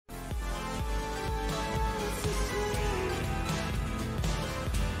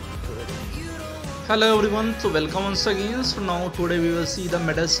Hello everyone, so welcome once again. So now today we will see the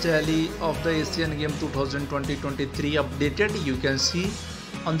medals tally of the Asian Game 2020-23 updated. You can see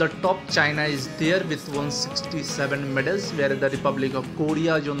on the top China is there with 167 medals, whereas the Republic of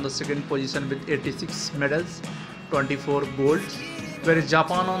Korea is on the second position with 86 medals, 24 golds, whereas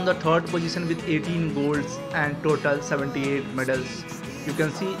Japan on the third position with 18 golds and total 78 medals. You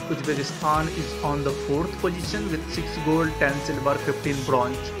can see Uzbekistan is on the fourth position with 6 gold, 10 silver, 15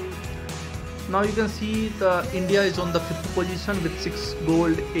 bronze. Now you can see the India is on the 5th position with 6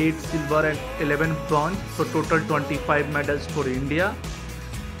 gold, 8 silver and 11 bronze. So total 25 medals for India.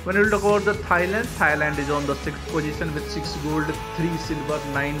 When we talk about the Thailand is on the 6th position with 6 gold, 3 silver,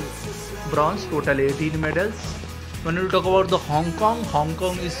 9 bronze, total 18 medals. When we talk about the Hong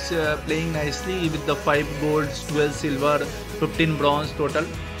Kong is playing nicely with the 5 golds, 12 silver, 15 bronze, total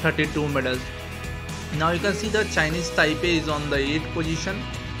 32 medals. Now you can see the Chinese Taipei is on the 8th position.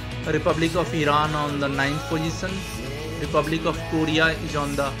 Republic of Iran on the 9th position, Republic of Korea is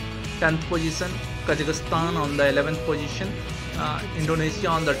on the 10th position, Kazakhstan on the 11th position, Indonesia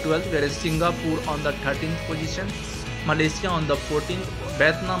on the 12th, whereas Singapore on the 13th position, Malaysia on the 14th,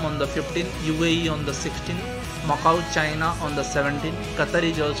 Vietnam on the 15th, UAE on the 16th, Macau, China on the 17th, Qatar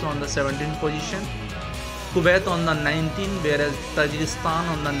is also on the 17th position, Kuwait on the 19th, whereas Tajikistan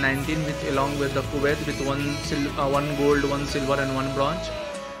on the 19th along with the Kuwait with 1 gold, 1 silver and 1 bronze.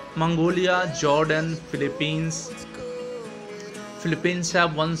 Mongolia, Jordan, Philippines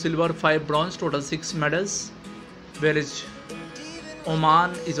have 1 silver, 5 bronze, total 6 medals, whereas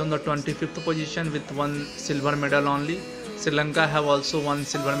Oman is on the 25th position with 1 silver medal only. Sri Lanka have also 1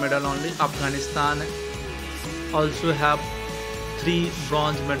 silver medal only. Afghanistan also have 3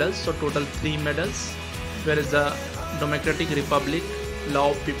 bronze medals, so total 3 medals, whereas the Democratic Republic,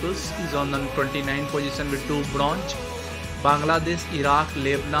 Lao Peoples is on the 29th position with 2 bronze. Bangladesh, Iraq,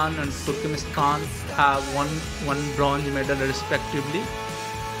 Lebanon and Turkmenistan have one bronze medal respectively.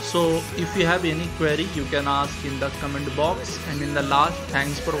 So if you have any query you can ask in the comment box, and in the last,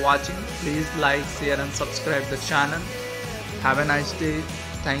 thanks for watching. Please like, share and subscribe the channel. Have a nice day.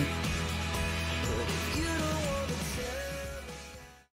 Thank you.